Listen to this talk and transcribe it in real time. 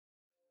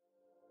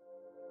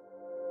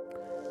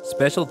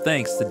Special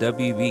thanks to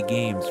WB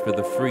Games for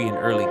the free and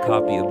early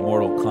copy of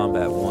Mortal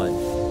Kombat 1.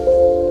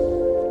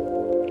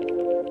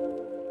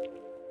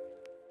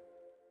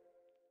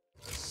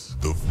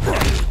 The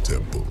Fire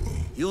Temple.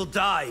 You'll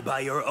die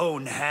by your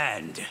own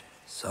hand.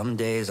 Some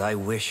days I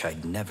wish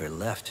I'd never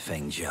left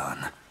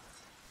Fengjian.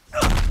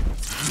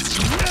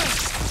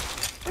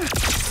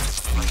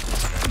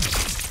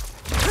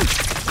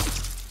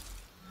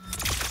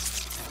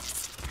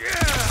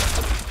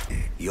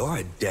 You're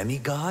a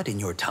demigod in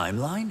your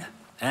timeline?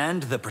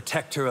 And the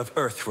protector of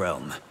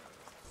Earthrealm.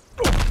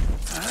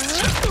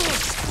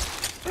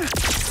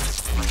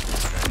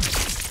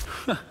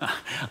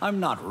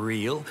 I'm not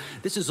real.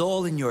 This is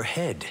all in your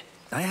head.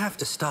 I have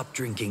to stop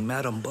drinking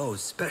Madame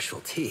Beau's special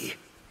tea.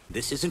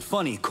 This isn't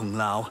funny, Kung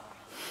Lao.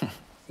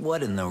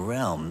 What in the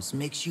realms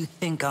makes you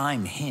think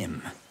I'm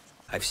him?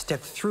 I've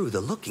stepped through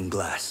the looking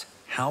glass.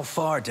 How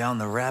far down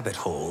the rabbit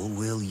hole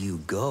will you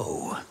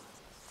go?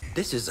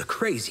 This is a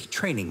crazy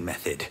training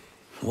method.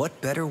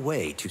 What better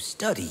way to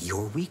study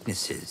your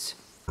weaknesses?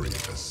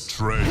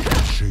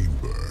 Treasure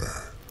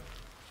Chamber.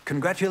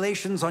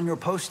 Congratulations on your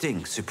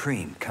posting,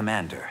 Supreme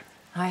Commander.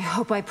 I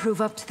hope I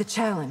prove up to the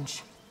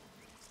challenge.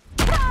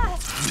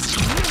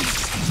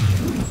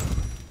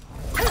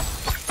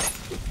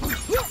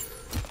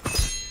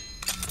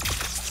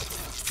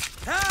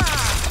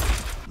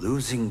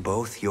 Losing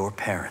both your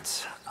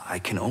parents, I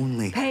can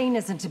only... Pain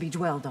isn't to be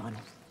dwelled on.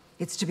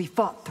 It's to be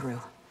fought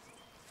through.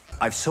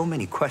 I've so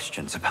many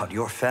questions about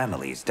your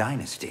family's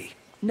dynasty.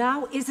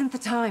 Now isn't the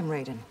time,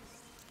 Raiden.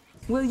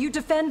 Will you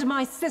defend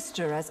my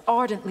sister as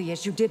ardently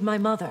as you did my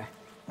mother?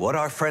 What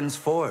are friends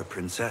for,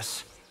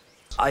 Princess?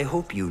 I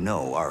hope you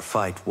know our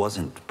fight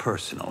wasn't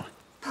personal.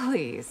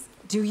 Please,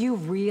 do you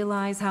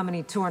realize how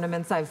many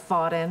tournaments I've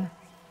fought in?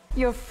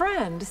 Your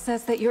friend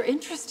says that you're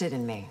interested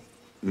in me.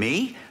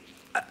 Me?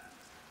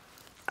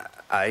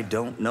 I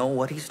don't know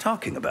what he's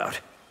talking about.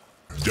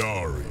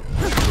 Darius,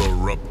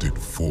 corrupted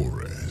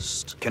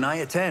forest. Can I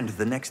attend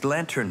the next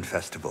Lantern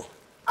Festival?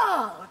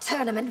 All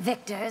tournament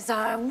victors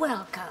are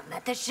welcome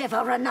at the Shiva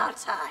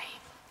Renatai.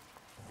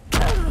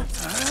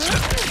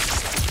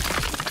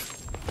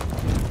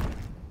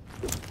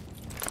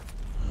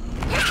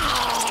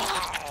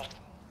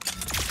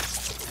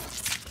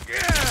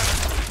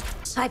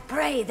 I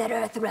pray that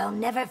Earthrealm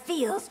never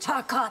feels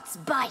Tarkot's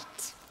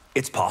bite.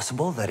 It's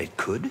possible that it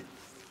could?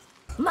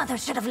 Mother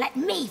should have let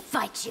me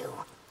fight you.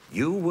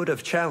 You would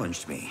have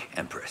challenged me,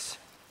 Empress.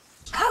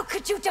 How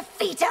could you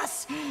defeat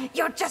us?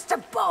 You're just a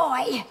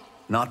boy.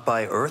 Not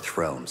by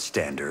Earthrealm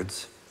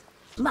standards.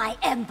 My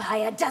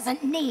empire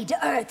doesn't need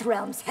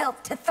Earthrealm's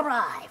help to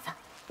thrive.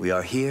 We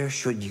are here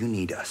should you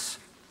need us.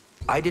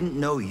 I didn't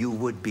know you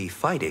would be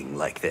fighting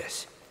like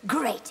this.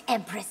 Great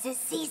empresses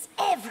seize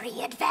every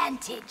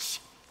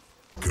advantage.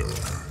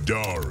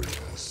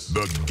 Darius,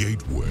 the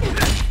gateway.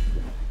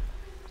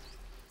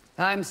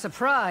 I'm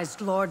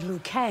surprised Lord Liu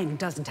Kang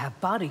doesn't have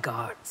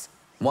bodyguards.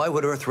 Why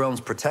would Earthrealm's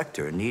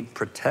protector need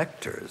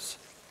protectors?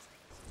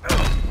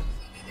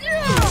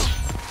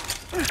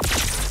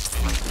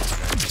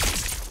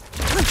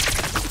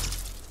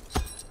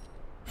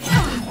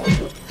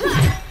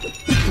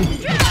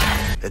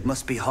 It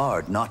must be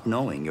hard not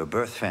knowing your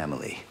birth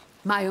family.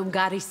 My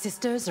Umgadi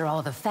sisters are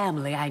all the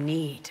family I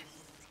need.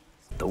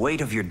 The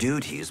weight of your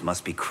duties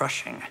must be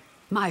crushing.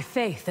 My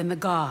faith in the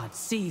gods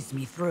sees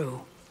me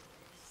through.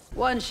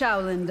 One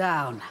Shaolin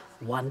down,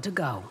 one to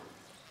go.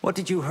 What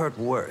did you hurt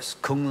worse,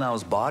 Kung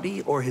Lao's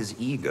body or his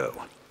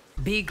ego?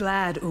 Be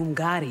glad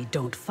Umgadi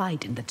don't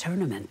fight in the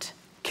tournament.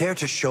 Care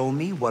to show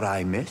me what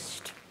I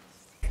missed?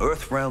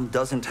 Earthrealm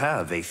doesn't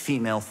have a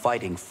female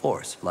fighting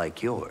force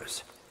like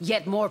yours.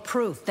 Yet more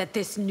proof that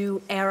this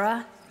new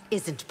era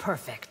isn't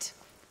perfect.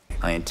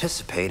 I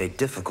anticipate a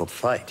difficult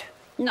fight.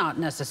 Not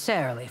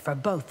necessarily for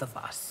both of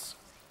us.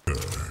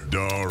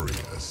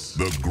 Darius,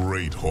 the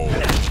Great Hall.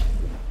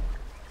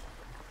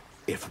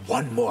 If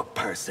one more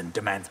person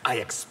demands I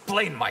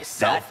explain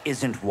myself... That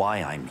isn't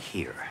why I'm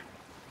here.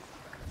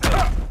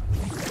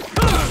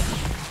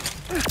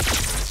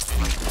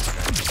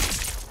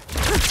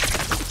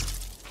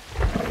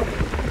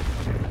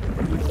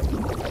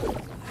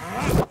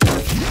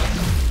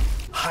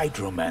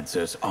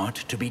 Hydromancers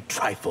aren't to be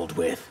trifled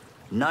with.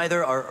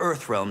 Neither are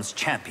Earthrealm's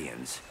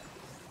champions.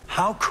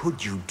 How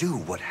could you do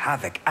what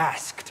Havoc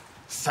asked?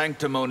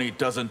 Sanctimony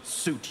doesn't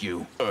suit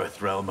you,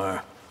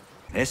 Earthrealmer.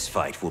 This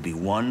fight will be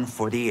one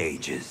for the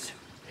ages.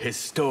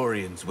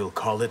 Historians will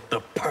call it the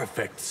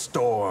perfect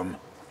storm.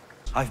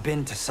 I've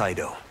been to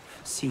Saido,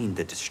 seen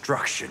the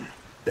destruction.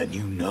 Then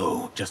you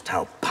know just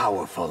how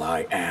powerful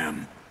I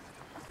am.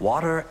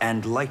 Water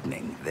and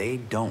lightning, they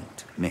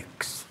don't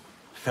mix.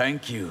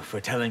 Thank you for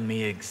telling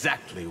me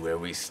exactly where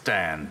we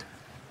stand.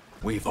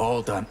 We've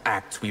all done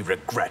acts we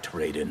regret,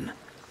 Raiden.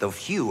 Though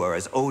few are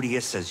as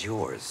odious as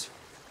yours.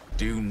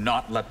 Do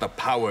not let the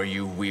power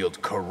you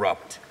wield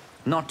corrupt.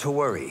 Not to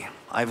worry.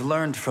 I've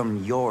learned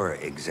from your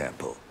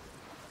example.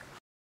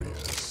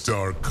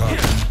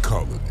 Darkati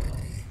Colony.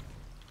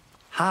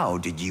 How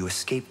did you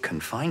escape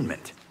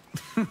confinement?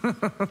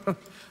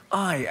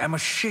 I am a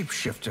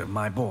shapeshifter,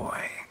 my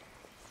boy.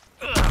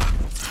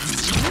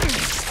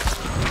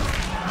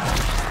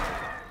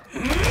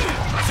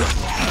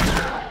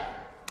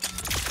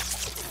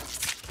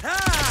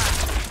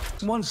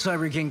 Once I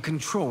regain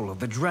control of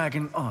the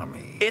dragon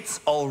army... It's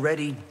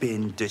already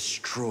been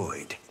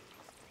destroyed.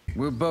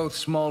 We're both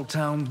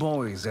small-town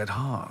boys at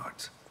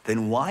heart.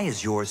 Then why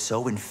is yours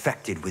so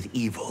infected with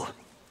evil?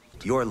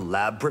 Your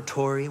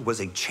laboratory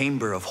was a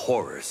chamber of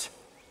horrors.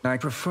 I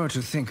prefer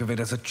to think of it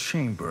as a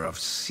chamber of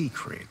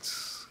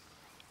secrets.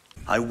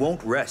 I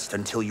won't rest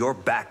until you're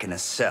back in a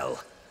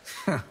cell.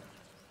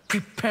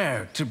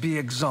 Prepare to be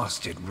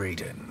exhausted,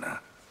 Raiden.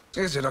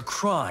 Is it a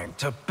crime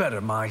to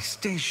better my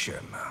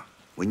station?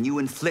 When you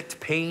inflict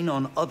pain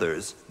on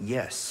others,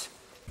 yes.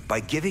 By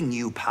giving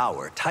you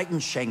power, Titan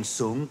Shang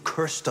Tsung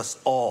cursed us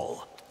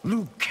all.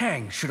 Liu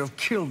Kang should have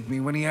killed me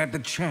when he had the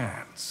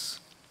chance.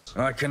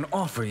 I can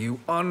offer you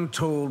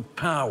untold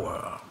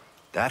power.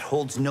 That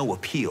holds no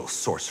appeal,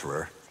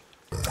 sorcerer.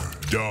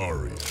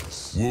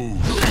 Darius, Wu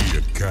Shi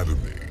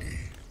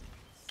Academy.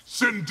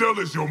 Sindel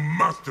is your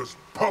master's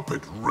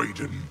puppet,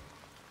 Raiden.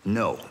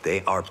 No,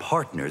 they are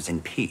partners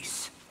in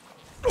peace.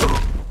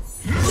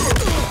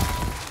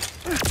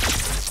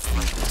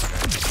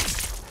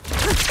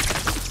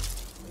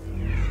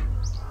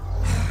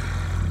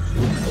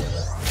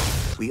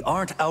 We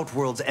aren't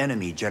Outworld's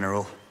enemy,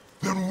 General.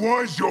 Then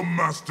why's your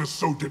master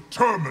so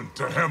determined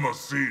to hem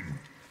us in?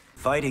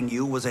 Fighting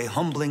you was a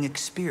humbling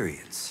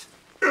experience.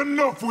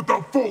 Enough with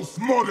the false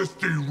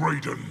modesty,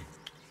 Raiden!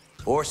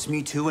 Force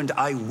me to and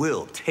I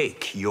will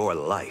take your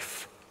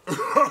life.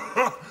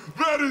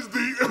 That is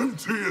the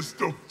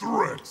emptiest of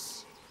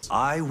threats!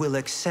 I will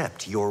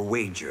accept your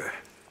wager.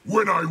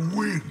 When I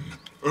win,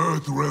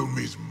 Earthrealm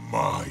is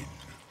mine.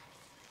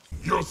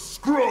 You're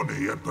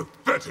scrawny and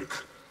pathetic.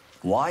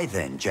 Why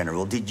then,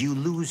 General, did you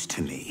lose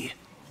to me?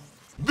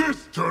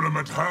 This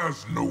tournament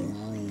has no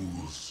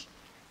rules.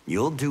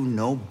 You'll do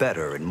no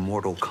better in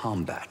Mortal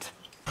Kombat.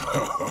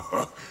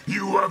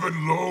 You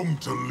haven't long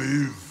to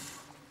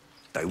live.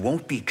 I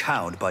won't be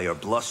cowed by your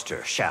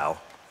bluster, Shao.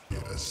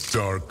 Yes,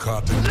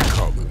 Darkotan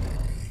Colony.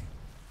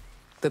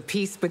 The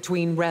peace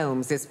between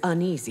realms is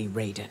uneasy,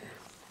 Raiden.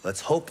 Let's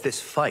hope this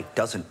fight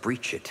doesn't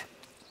breach it.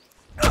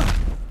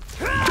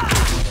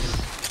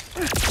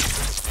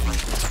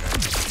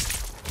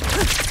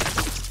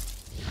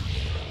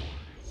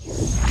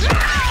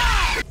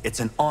 It's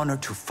an honor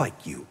to fight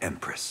you,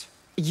 Empress.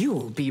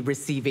 You'll be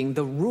receiving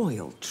the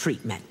royal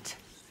treatment.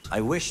 I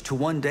wish to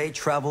one day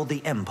travel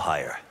the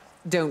Empire.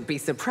 Don't be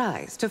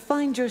surprised to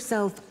find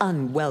yourself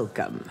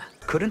unwelcome.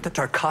 Couldn't the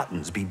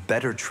Tarkatans be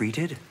better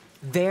treated?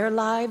 Their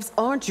lives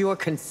aren't your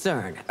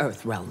concern,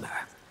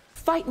 Earthrealmer.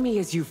 Fight me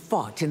as you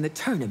fought in the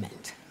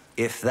tournament.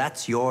 If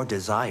that's your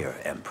desire,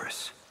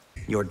 Empress.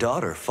 Your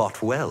daughter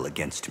fought well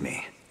against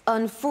me.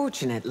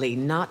 Unfortunately,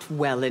 not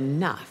well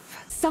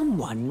enough.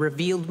 Someone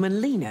revealed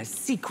Melina's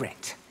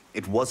secret.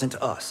 It wasn't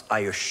us, I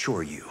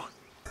assure you.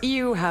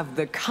 You have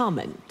the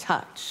common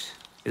touch.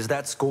 Is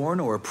that scorn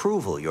or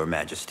approval, Your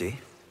Majesty?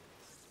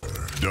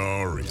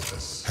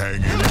 Darius,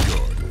 Hanging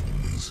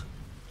Gardens.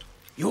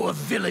 Your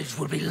village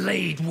will be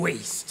laid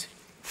waste.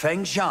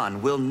 Feng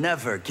Zhan will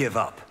never give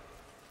up.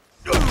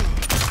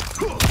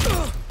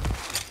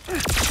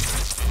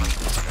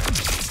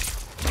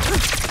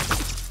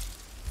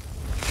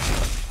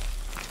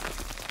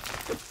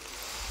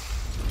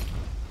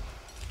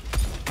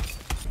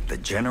 The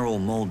General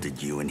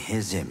molded you in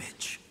his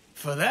image.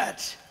 For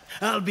that,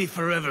 I'll be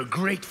forever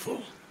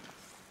grateful.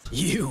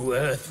 You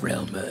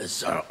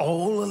Earthrealmers are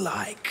all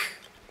alike.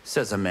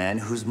 Says a man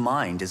whose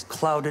mind is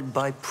clouded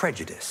by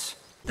prejudice.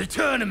 The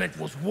tournament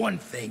was one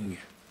thing.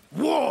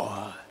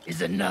 War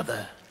is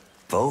another.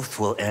 Both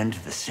will end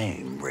the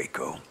same,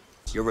 Reiko.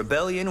 Your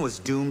rebellion was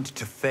doomed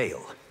to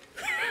fail.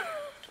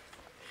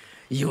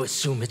 You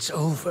assume it's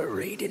over,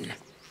 Raiden.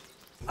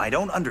 I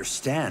don't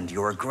understand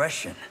your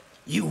aggression.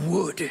 You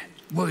would,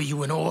 were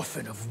you an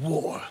orphan of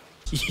war.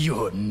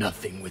 You're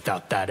nothing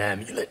without that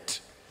amulet.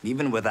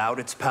 Even without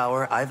its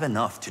power, I've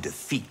enough to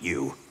defeat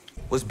you.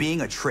 Was being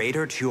a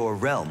traitor to your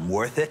realm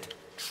worth it?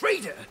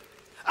 Traitor?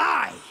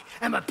 I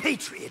am a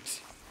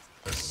patriot.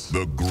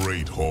 The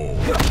Great Hall.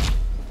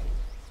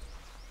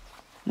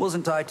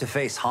 Wasn't I to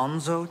face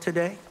Hanzo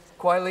today?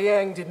 Kuai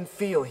Liang didn't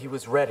feel he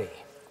was ready.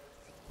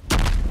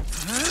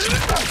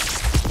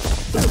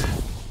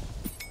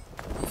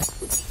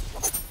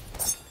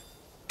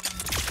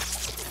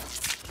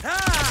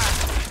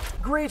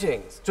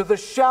 Greetings to the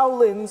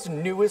Shaolin's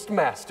newest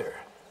master.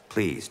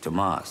 Please,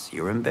 Tomas,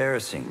 you're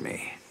embarrassing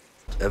me.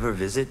 Ever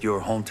visit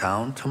your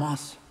hometown,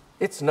 Tomas?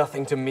 It's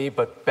nothing to me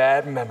but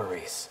bad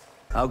memories.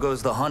 How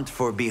goes the hunt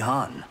for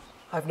Bihan?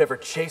 I've never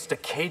chased a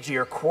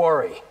cagier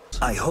quarry.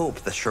 I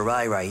hope the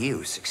Shirai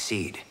Ryu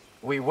succeed.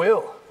 We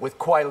will, with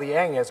Kuai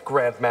Liang as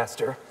Grand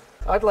Master.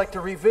 I'd like to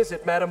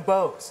revisit Madame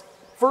Bose.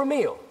 For a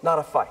meal, not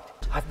a fight.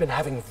 I've been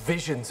having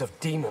visions of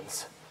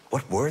demons.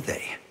 What were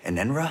they? An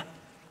Enra?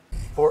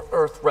 For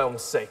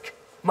Earthrealm's sake,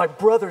 my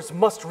brothers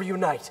must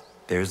reunite.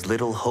 There's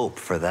little hope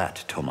for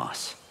that,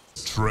 Tomas.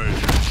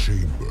 Treasure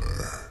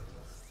Chamber.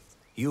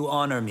 You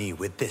honor me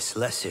with this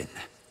lesson.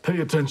 Pay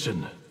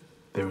attention.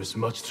 There is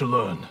much to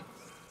learn.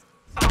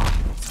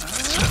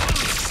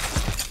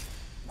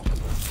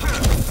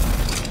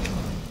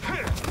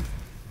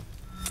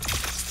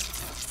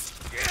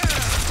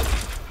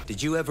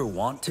 Did you ever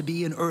want to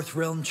be an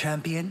Earthrealm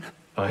champion?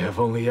 I have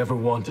only ever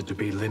wanted to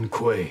be Lin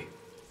Kuei.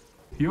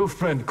 Your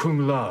friend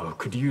Kung Lao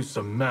could use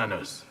some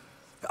manners.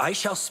 I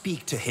shall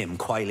speak to him,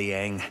 Kuai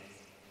Liang.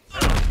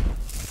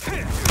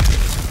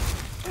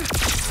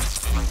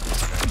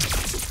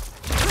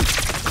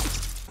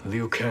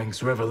 Liu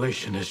Kang's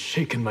revelation has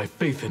shaken my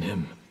faith in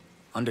him.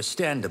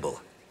 Understandable,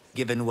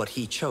 given what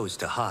he chose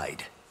to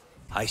hide.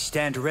 I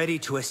stand ready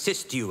to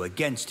assist you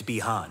against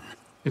Bihan.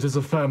 It is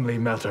a family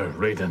matter,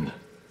 Raiden.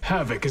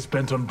 Havoc is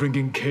bent on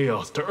bringing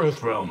chaos to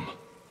Earthrealm.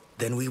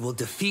 Then we will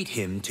defeat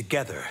him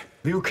together.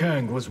 Liu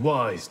Kang was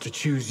wise to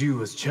choose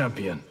you as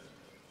champion.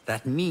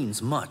 That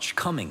means much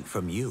coming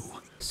from you.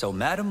 So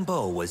Madame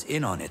Bo was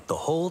in on it the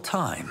whole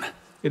time.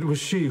 It was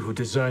she who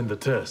designed the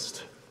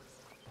test.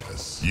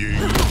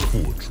 Passier's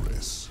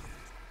fortress.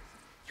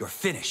 You're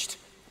finished.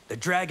 The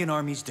Dragon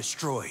Army's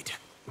destroyed.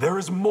 There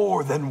is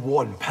more than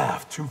one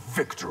path to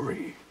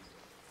victory.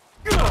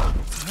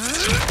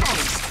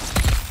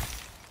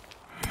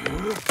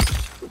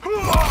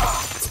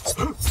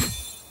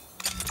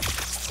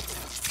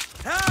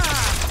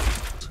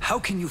 How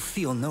can you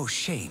feel no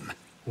shame?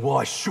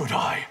 Why should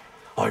I?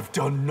 I've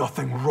done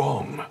nothing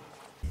wrong.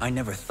 I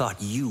never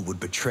thought you would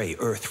betray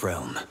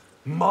Earthrealm.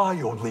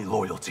 My only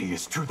loyalty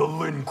is to the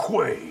Lin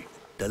Kuei.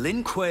 The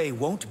Lin Kuei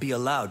won't be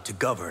allowed to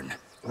govern.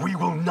 We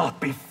will not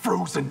be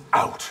frozen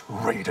out,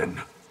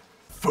 Raiden.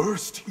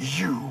 First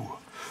you,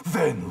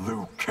 then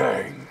Liu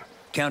Kang.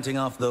 Counting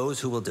off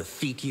those who will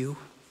defeat you?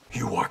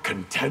 You are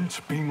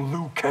content being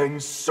Liu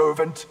Kang's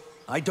servant?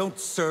 I don't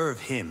serve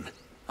him.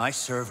 I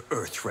serve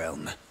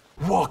Earthrealm.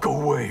 Walk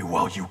away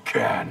while you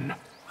can.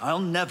 I'll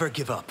never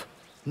give up.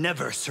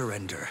 Never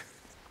surrender.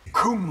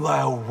 Kung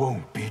Lao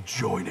won't be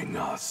joining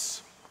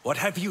us. What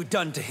have you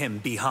done to him,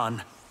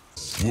 Bihan?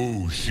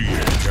 Wu Shi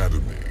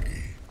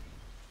Academy.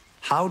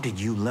 How did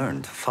you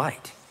learn to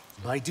fight?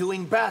 By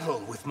doing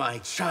battle with my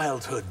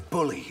childhood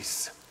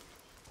bullies.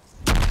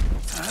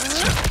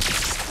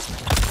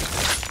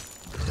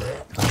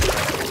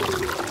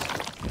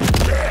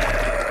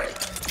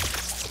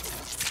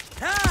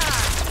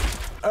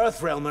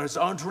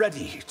 Earthrealmers aren't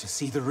ready to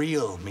see the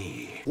real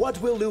me.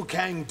 What will Liu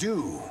Kang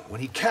do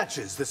when he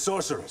catches the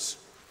sorcerers?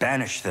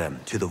 Banish them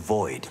to the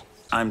void.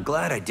 I'm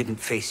glad I didn't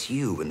face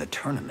you in the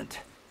tournament.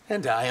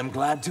 And I am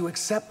glad to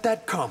accept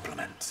that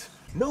compliment.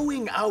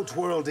 Knowing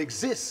Outworld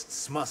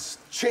exists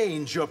must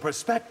change your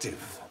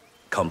perspective.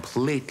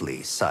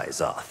 Completely,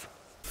 Size-Off.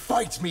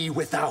 Fight me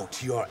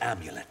without your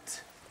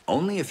amulet.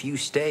 Only if you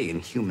stay in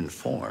human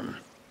form.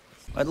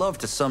 I'd love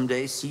to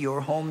someday see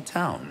your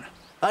hometown.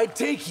 I'd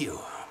take you,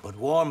 but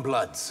warm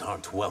bloods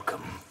aren't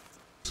welcome.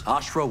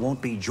 Ashra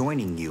won't be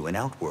joining you in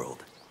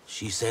Outworld.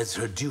 She says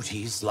her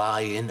duties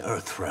lie in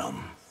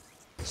Earthrealm.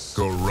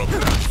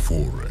 Corrupted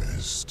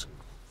forest.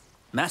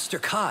 Master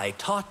Kai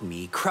taught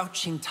me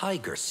Crouching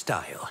Tiger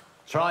style.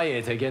 Try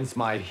it against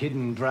my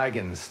Hidden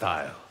Dragon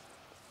style.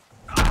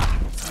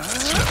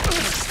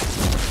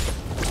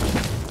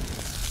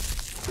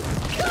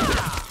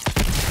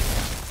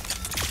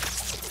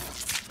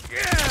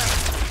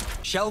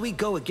 Shall we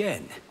go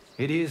again?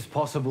 It is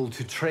possible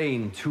to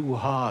train too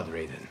hard,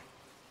 Raiden.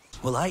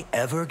 Will I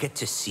ever get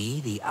to see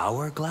the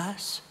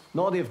hourglass?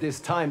 Not if this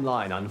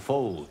timeline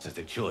unfolds as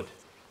it should.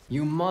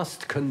 You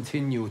must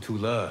continue to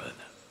learn.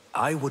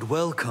 I would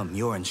welcome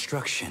your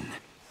instruction.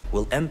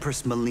 Will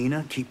Empress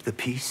Melina keep the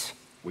peace?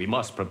 We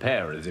must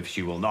prepare as if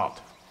she will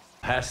not.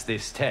 Pass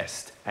this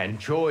test and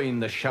join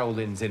the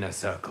Shaolin's inner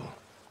circle.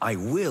 I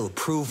will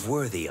prove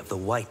worthy of the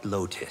White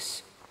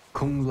Lotus.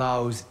 Kung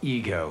Lao's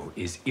ego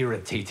is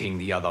irritating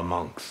the other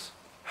monks.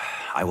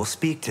 I will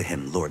speak to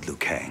him, Lord Liu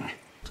Kang.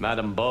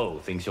 Madame Bo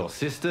thinks your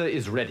sister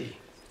is ready.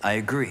 I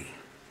agree.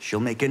 She'll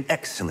make an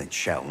excellent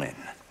Shaolin.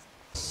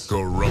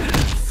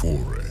 Corrupted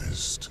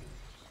forest.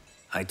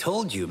 I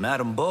told you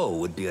Madame Bo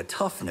would be a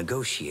tough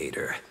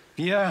negotiator.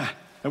 Yeah,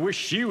 I wish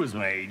she was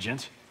my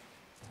agent.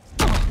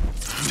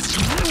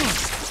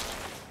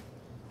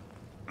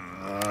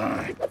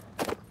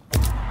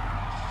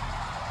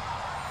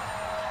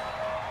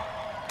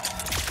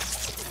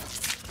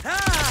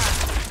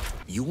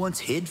 You once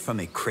hid from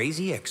a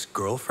crazy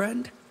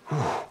ex-girlfriend?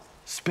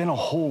 Spent a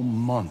whole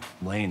month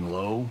laying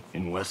low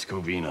in West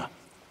Covina.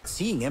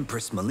 Seeing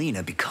Empress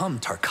Melina become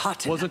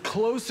Tarkatan Was a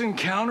close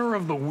encounter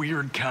of the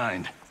weird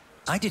kind.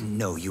 I didn't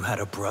know you had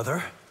a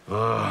brother.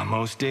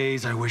 Most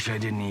days I wish I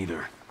didn't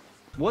either.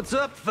 What's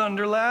up,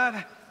 Thunder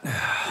Lad?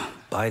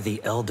 By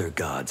the Elder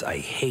Gods, I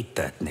hate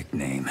that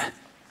nickname.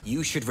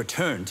 You should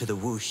return to the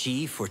Wu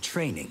Shi for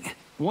training.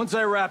 Once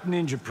I wrap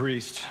Ninja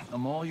Priest,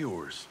 I'm all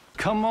yours.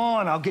 Come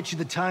on, I'll get you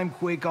the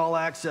Timequake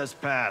All-Access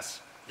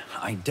Pass.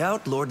 I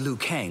doubt Lord Liu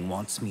Kang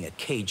wants me at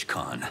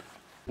CageCon.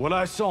 What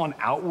I saw in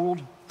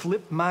Outworld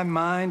flipped my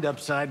mind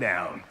upside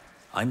down.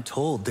 I'm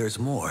told there's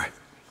more.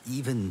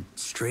 Even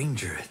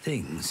stranger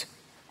things.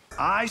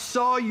 I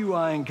saw you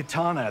eyeing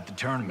Katana at the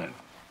tournament.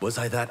 Was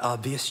I that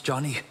obvious,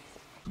 Johnny?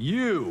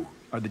 You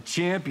are the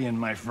champion,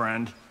 my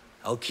friend.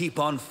 I'll keep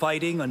on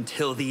fighting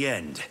until the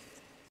end.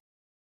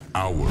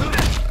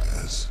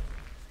 Hourglass.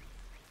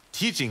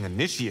 Teaching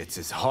initiates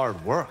is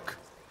hard work.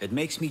 It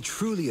makes me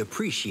truly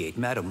appreciate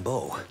Madame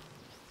Bo.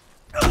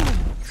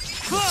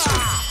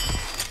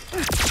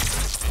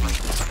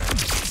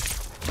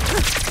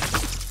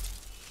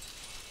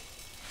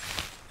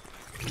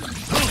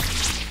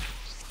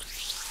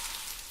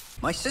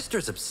 My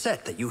sister's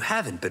upset that you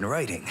haven't been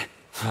writing.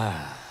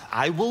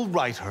 I will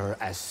write her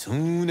as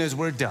soon as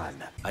we're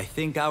done. I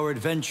think our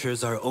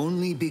adventures are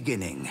only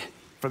beginning.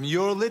 From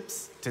your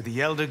lips to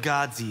the Elder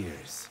God's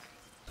ears.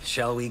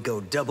 Shall we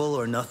go double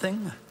or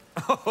nothing?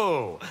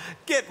 Oh,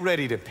 get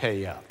ready to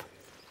pay up.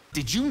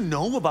 Did you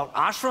know about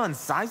Ashra and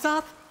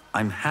Syzoth?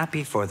 I'm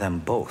happy for them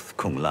both,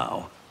 Kung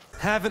Lao.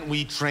 Haven't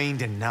we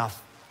trained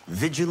enough?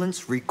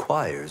 Vigilance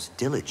requires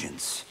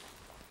diligence.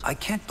 I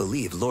can't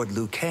believe Lord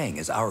Liu Kang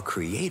is our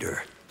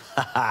creator.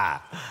 Haha,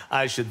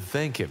 I should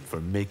thank him for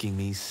making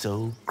me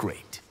so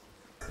great.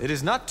 It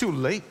is not too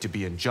late to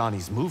be in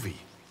Johnny's movie.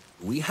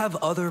 We have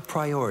other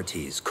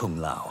priorities, Kung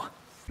Lao.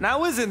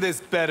 Now isn't this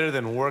better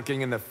than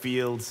working in the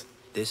fields?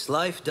 This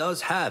life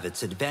does have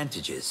its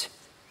advantages.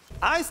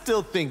 I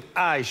still think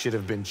I should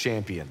have been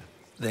champion.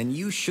 Then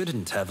you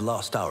shouldn't have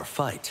lost our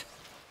fight.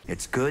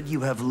 It's good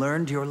you have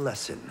learned your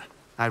lesson.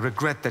 I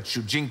regret that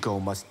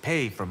Shujinko must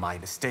pay for my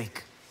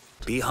mistake.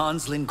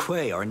 Bihans Lin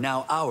Kuei are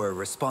now our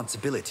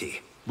responsibility.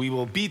 We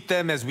will beat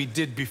them as we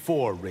did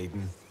before,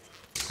 Raiden.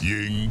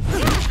 Ying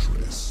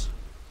Fortress.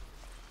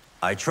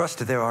 I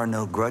trust there are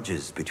no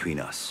grudges between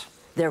us.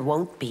 There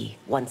won't be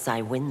once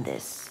I win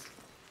this.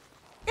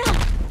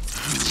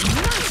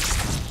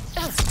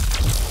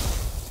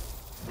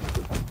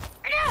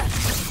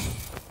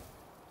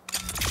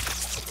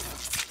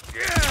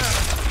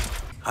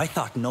 I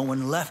thought no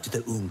one left the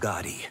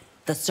Ungadi.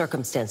 The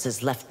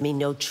circumstances left me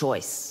no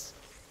choice.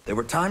 There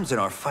were times in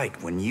our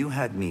fight when you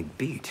had me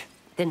beat.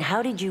 Then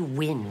how did you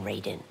win,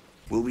 Raiden?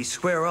 Will we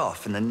square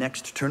off in the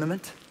next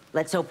tournament?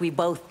 Let's hope we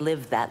both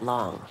live that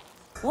long.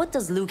 What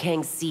does Liu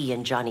Kang see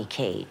in Johnny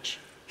Cage?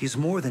 He's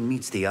more than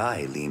meets the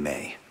eye, Li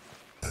Mei.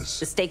 The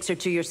stakes are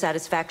to your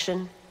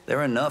satisfaction?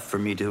 They're enough for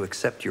me to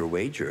accept your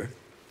wager.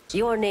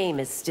 Your name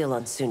is still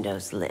on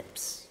Sundo's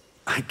lips.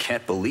 I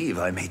can't believe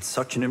I made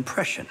such an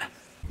impression.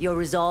 Your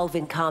resolve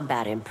in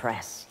combat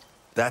impressed.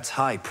 That's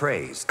high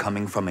praise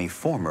coming from a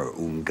former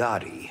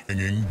Ungadi.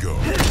 Hanging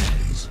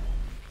guns.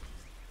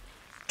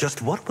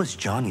 Just what was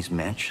Johnny's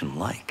mansion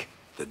like?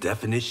 The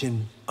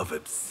definition of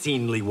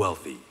obscenely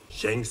wealthy.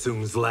 Shang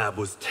Tsung's lab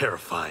was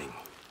terrifying.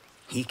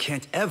 He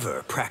can't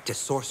ever practice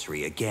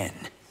sorcery again.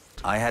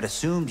 I had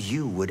assumed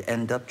you would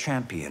end up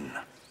champion.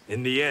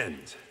 In the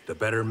end, the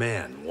better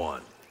man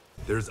won.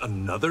 There's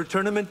another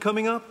tournament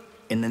coming up?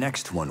 In the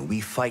next one, we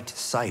fight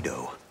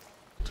Saido.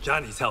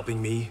 Johnny's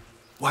helping me.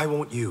 Why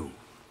won't you?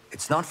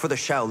 It's not for the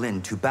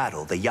Shaolin to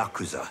battle the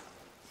Yakuza.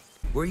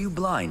 Were you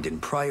blind in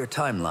prior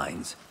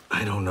timelines?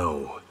 I don't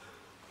know.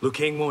 Liu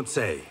Kang won't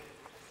say.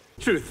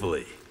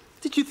 Truthfully,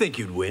 did you think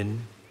you'd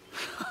win?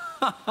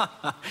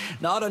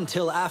 Not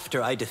until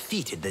after I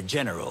defeated the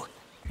General.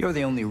 You're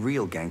the only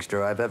real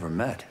gangster I've ever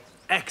met.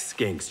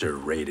 Ex-gangster,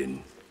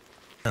 Raiden.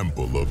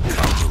 Temple of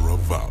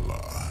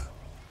Kaguravala.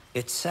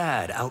 It's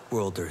sad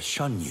Outworlders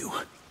shun you.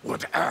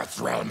 Would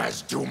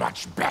Earthrealmers do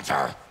much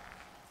better?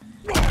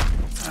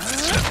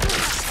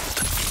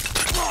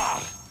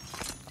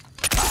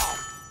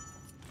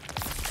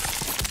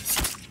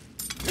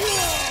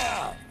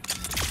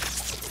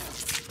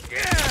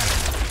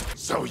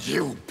 So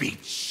you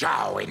beat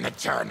Shao in the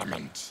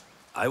tournament?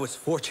 I was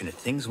fortunate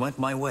things went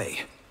my way.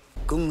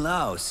 Kung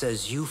Lao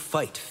says you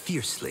fight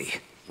fiercely.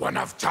 One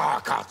of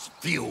Tarkat's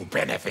few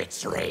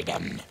benefits,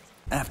 Raiden.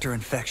 After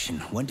infection,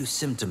 when do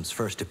symptoms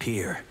first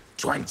appear?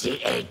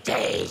 28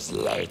 days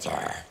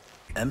later.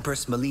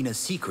 Empress Melina's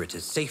secret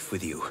is safe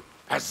with you.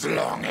 As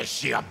long as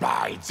she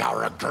abides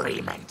our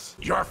agreement.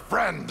 Your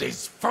friend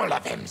is full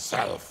of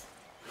himself.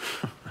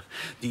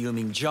 Do you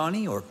mean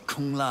Johnny or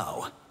Kung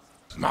Lao?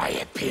 My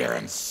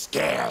appearance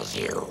scares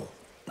you.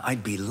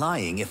 I'd be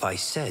lying if I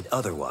said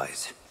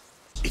otherwise.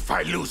 If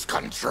I lose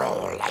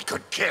control, I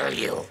could kill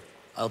you.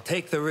 I'll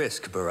take the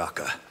risk,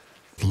 Baraka.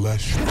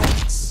 Flesh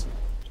pots.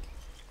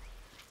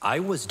 I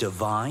was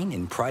divine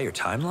in prior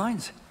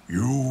timelines?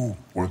 You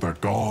were the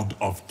god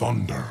of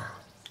thunder.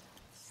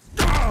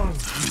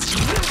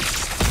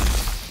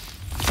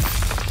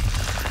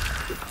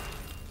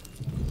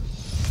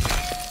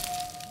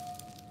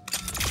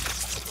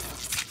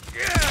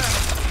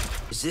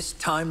 Is this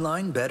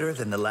timeline better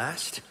than the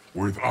last?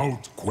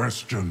 Without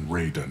question,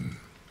 Raiden.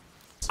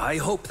 I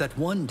hope that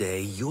one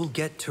day you'll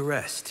get to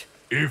rest.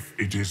 If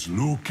it is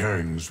Liu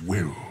Kang's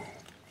will.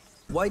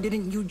 Why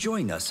didn't you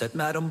join us at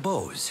Madame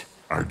Bo's?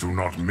 I do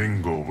not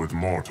mingle with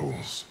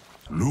mortals.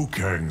 Liu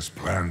Kang's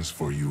plans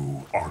for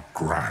you are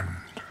grand.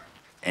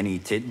 Any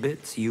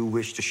tidbits you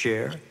wish to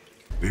share?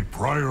 The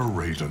prior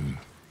Raiden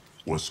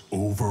was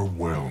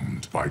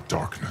overwhelmed by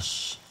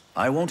darkness.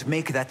 I won't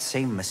make that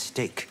same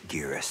mistake,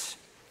 Geras.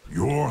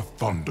 Your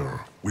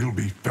thunder will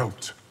be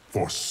felt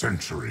for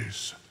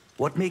centuries.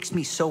 What makes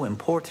me so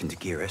important,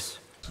 Geras?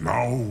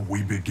 Now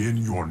we begin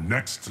your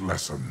next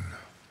lesson.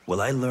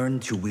 Will I learn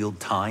to wield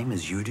time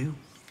as you do?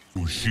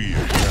 Ushi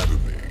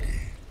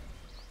Academy.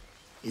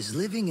 Is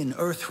living in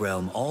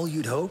Earthrealm all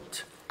you'd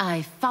hoped?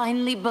 I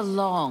finally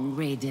belong,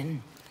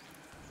 Raiden.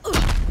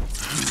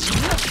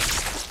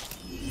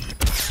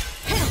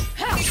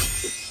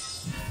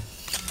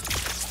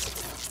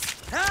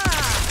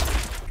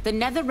 The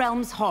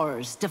Netherrealm's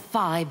horrors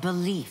defy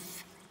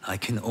belief. I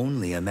can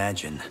only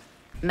imagine.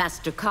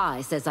 Master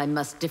Kai says I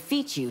must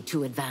defeat you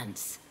to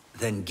advance.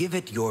 Then give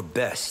it your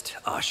best,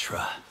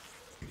 Ashra.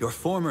 Your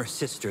former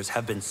sisters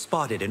have been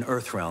spotted in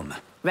Earthrealm.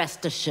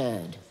 Rest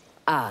assured,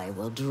 I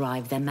will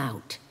drive them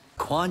out.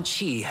 Quan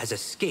Chi has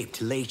escaped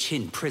Lei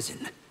Chin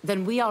prison.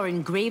 Then we are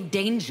in grave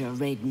danger,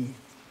 Raiden.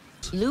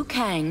 Liu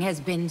Kang has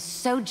been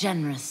so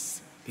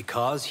generous.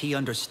 Because he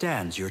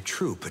understands your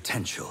true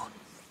potential.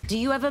 Do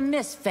you ever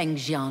miss Feng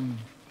Jian?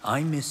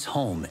 I miss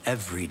home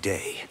every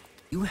day.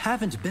 You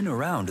haven't been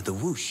around the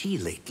Wuxi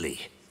lately.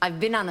 I've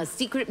been on a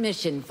secret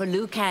mission for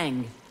Liu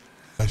Kang.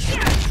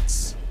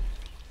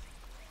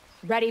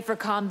 Ready for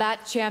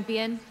combat,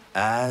 champion?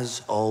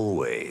 As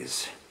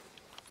always.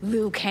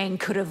 Liu Kang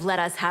could have let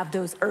us have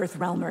those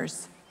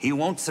Earthrealmers. He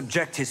won't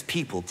subject his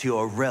people to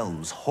your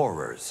realm's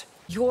horrors.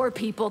 Your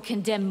people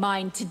condemn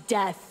mine to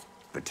death.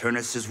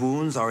 Paternus's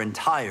wounds are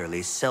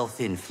entirely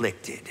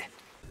self-inflicted.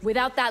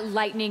 Without that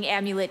lightning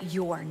amulet,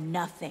 you're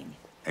nothing.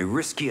 A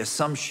risky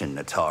assumption,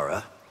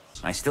 Natara.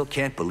 I still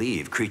can't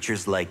believe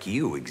creatures like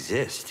you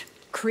exist.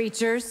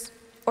 Creatures?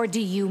 Or do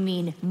you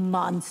mean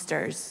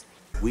monsters?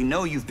 We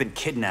know you've been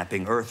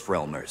kidnapping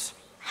Earthrealmers.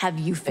 Have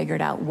you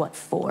figured out what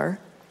for?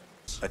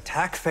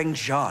 Attack Feng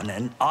Jian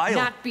and I'll...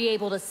 Not be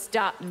able to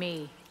stop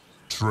me.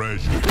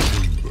 Treasure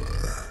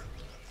chamber.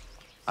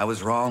 I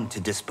was wrong to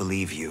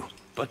disbelieve you.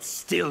 But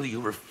still you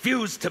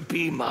refuse to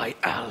be my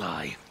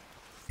ally.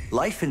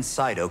 Life in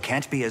Sido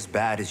can't be as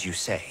bad as you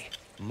say.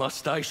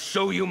 Must I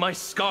show you my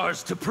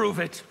scars to prove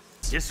it?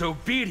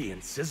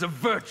 Disobedience is a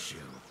virtue.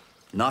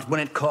 Not when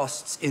it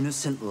costs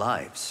innocent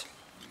lives.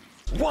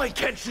 Why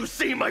can't you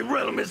see my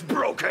realm is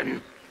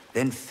broken?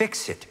 Then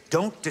fix it.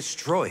 Don't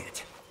destroy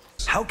it.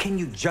 How can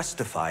you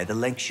justify the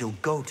lengths you'll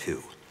go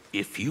to?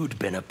 If you'd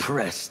been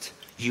oppressed,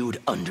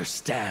 you'd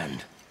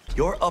understand.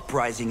 Your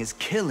uprising is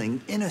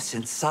killing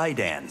innocent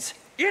Sidans.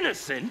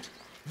 Innocent?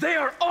 They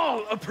are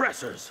all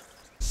oppressors.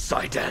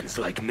 Sidans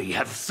like me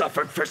have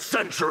suffered for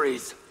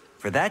centuries.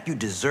 For that you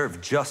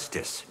deserve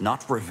justice,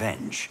 not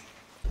revenge.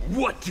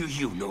 What do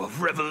you know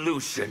of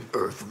revolution,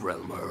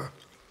 Earthrealmer?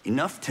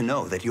 Enough to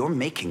know that you're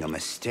making a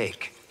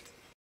mistake.